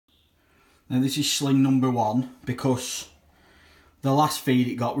Now this is sling number 1 because the last feed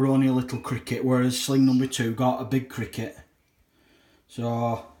it got were only a little cricket, whereas sling number 2 got a big cricket.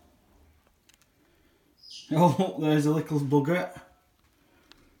 So, oh, there's a little bugger.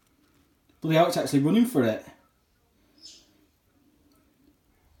 Bloody hell, it's actually running for it.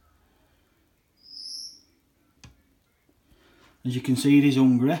 As you can see, it is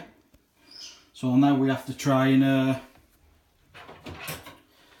hungry. So now we have to try and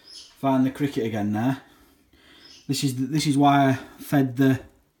find the cricket again there. This is why I fed the...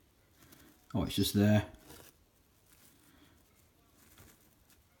 Oh, it's just there.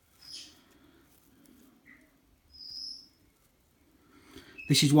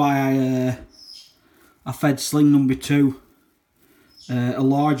 This is why I fed sling number 2 a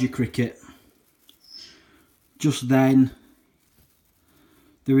larger cricket. Just then,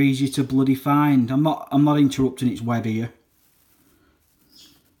 they're easy to bloody find. I'm not interrupting its web here.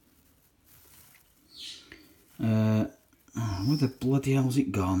 Where the bloody hell's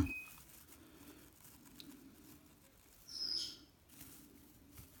it gone?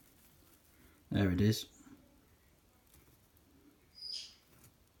 There it is.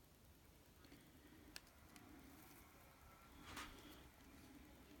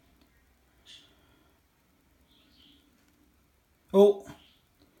 Oh!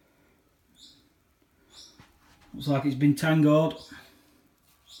 Looks like it's been tangoed.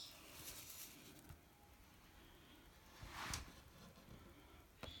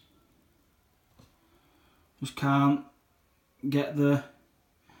 Just can't get the...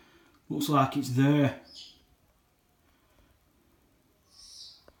 Looks like it's there.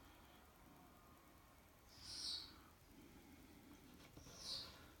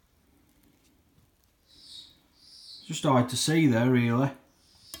 Just hard to see there, really.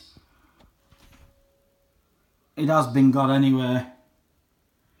 It has been got anyway.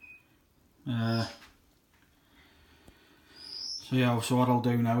 So yeah, so what I'll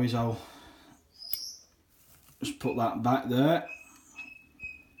do now is I'll just put that back there,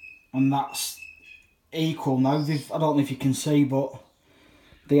 and that's equal now. I don't know if you can see, but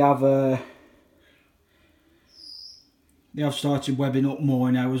they have started webbing up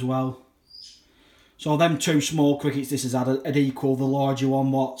more now as well. So them 2 small crickets this has had equal the larger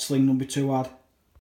one what sling number 2 had.